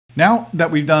Now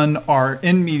that we've done our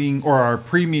in-meeting or our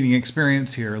pre-meeting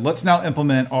experience here, let's now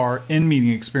implement our in-meeting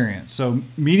experience. So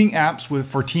meeting apps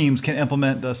for Teams can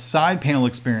implement the side panel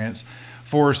experience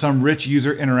for some rich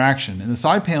user interaction. And the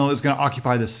side panel is going to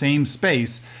occupy the same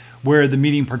space where the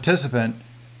meeting participant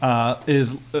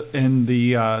is in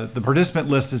the participant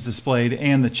list is displayed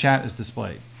and the chat is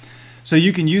displayed. So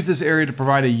you can use this area to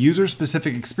provide a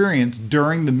user-specific experience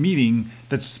during the meeting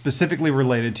that's specifically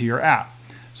related to your app.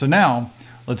 So now,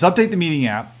 let's update the meeting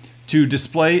app to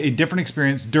display a different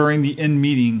experience during the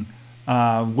in-meeting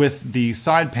with the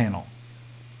side panel.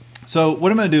 So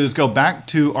what I'm going to do is go back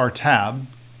to our tab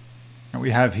that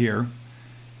we have here.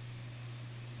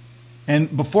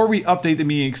 And before we update the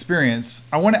meeting experience,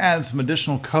 I want to add some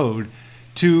additional code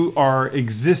to our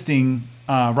existing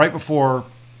right before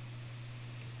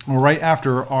or right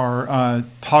after our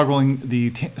toggling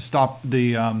the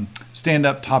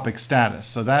stand-up topic status.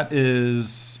 So that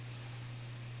is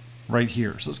right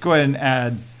here. So let's go ahead and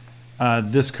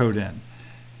add this code in.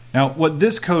 Now, what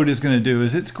this code is going to do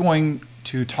is it's going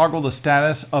to toggle the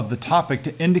status of the topic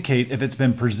to indicate if it's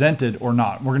been presented or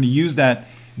not. We're going to use that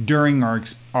during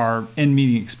our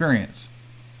in-meeting experience.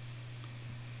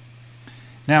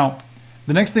 Now,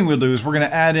 the next thing we'll do is we're going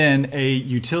to add in a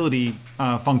utility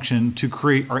function to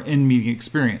create our in-meeting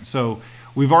experience. So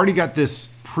we've already got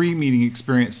this pre-meeting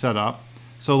experience set up.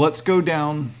 So let's go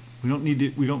down. We don't need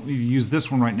to use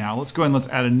this one right now. Let's go ahead and let's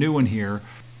add a new one here.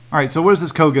 All right, so what is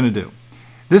this code going to do?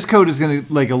 This code is going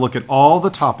to take a look at all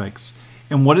the topics,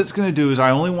 and what it's going to do is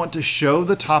I only want to show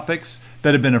the topics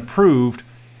that have been approved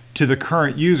to the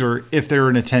current user if they're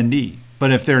an attendee.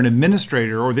 But if they're an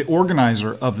administrator or the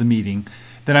organizer of the meeting,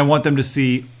 then I want them to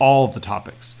see all of the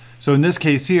topics. So in this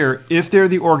case here, if they're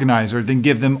the organizer, then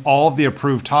give them all of the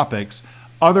approved topics.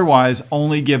 Otherwise,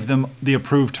 only give them the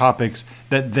approved topics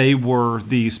that they were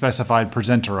the specified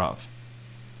presenter of.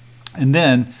 And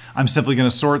then I'm simply going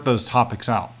to sort those topics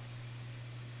out.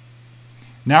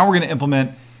 Now we're going to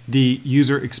implement the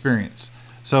user experience.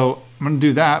 So I'm going to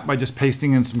do that by just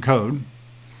pasting in some code.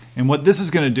 And what this is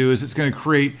going to do is it's going to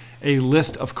create a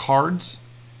list of cards.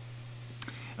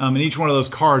 And each one of those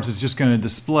cards is just going to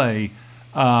display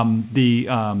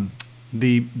the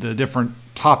different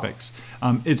topics.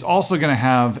 It's also going to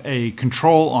have a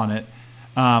control on it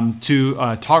to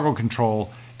toggle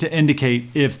control to indicate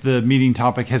if the meeting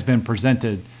topic has been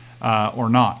presented or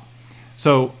not.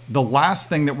 So the last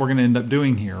thing that we're going to end up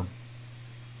doing here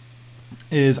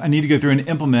is I need to go through and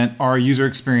implement our user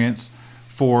experience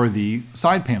for the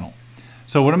side panel.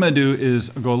 So what I'm going to do is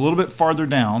go a little bit farther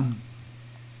down,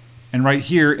 and right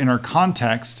here in our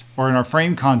context or in our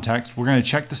frame context, we're going to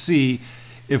check to see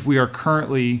if we are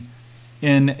currently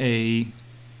in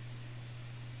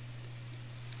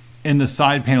the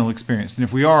side panel experience. And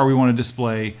if we are, we want to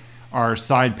display our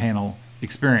side panel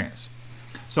experience.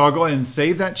 So I'll go ahead and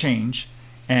save that change.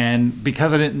 And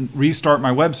because I didn't restart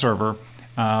my web server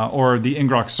or the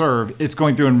ngrok serve, it's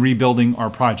going through and rebuilding our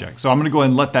project. So I'm going to go ahead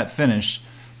and let that finish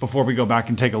before we go back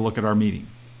and take a look at our meeting.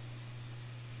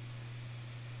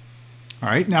 All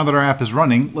right, now that our app is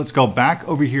running, let's go back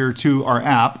over here to our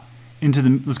app,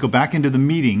 let's go back into the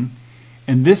meeting,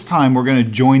 and this time we're going to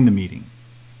join the meeting.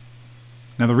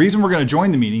 Now the reason we're going to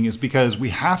join the meeting is because we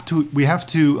have to be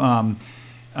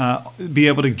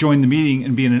able to join the meeting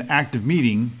and be in an active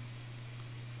meeting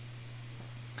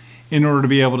in order to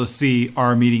be able to see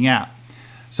our meeting app.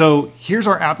 So here's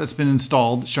our app that's been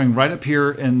installed, showing right up here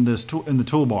in the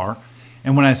toolbar.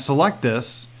 And when I select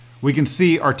this, we can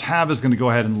see our tab is going to go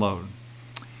ahead and load.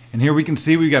 And here we can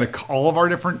see we've got all of our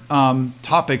different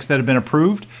topics that have been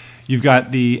approved. You've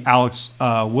got the Alex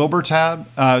Wilbur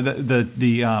tab,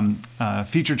 the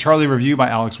featured Charlie review by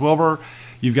Alex Wilbur.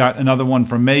 You've got another one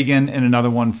from Megan and another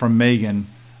one from Megan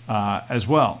as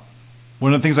well.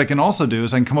 One of the things I can also do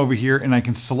is I can come over here and I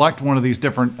can select one of these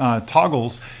different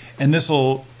toggles, and this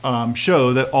will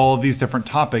show that all of these different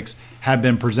topics have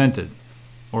been presented.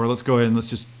 Or let's go ahead and let's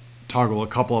just toggle a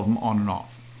couple of them on and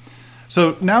off.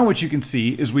 So now what you can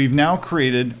see is we've now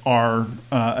created our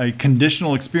a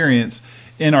conditional experience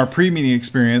in our pre-meeting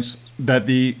experience that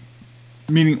the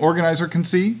meeting organizer can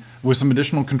see with some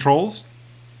additional controls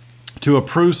to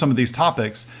approve some of these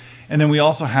topics. And then we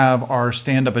also have our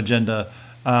stand-up agenda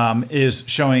is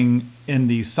showing in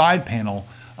the side panel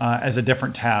as a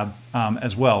different tab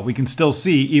as well. We can still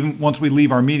see, even once we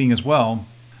leave our meeting as well,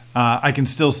 I can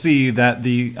still see that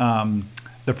the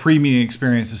pre-meeting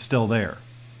experience is still there,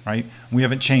 right? We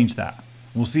haven't changed that.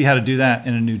 We'll see how to do that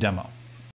in a new demo.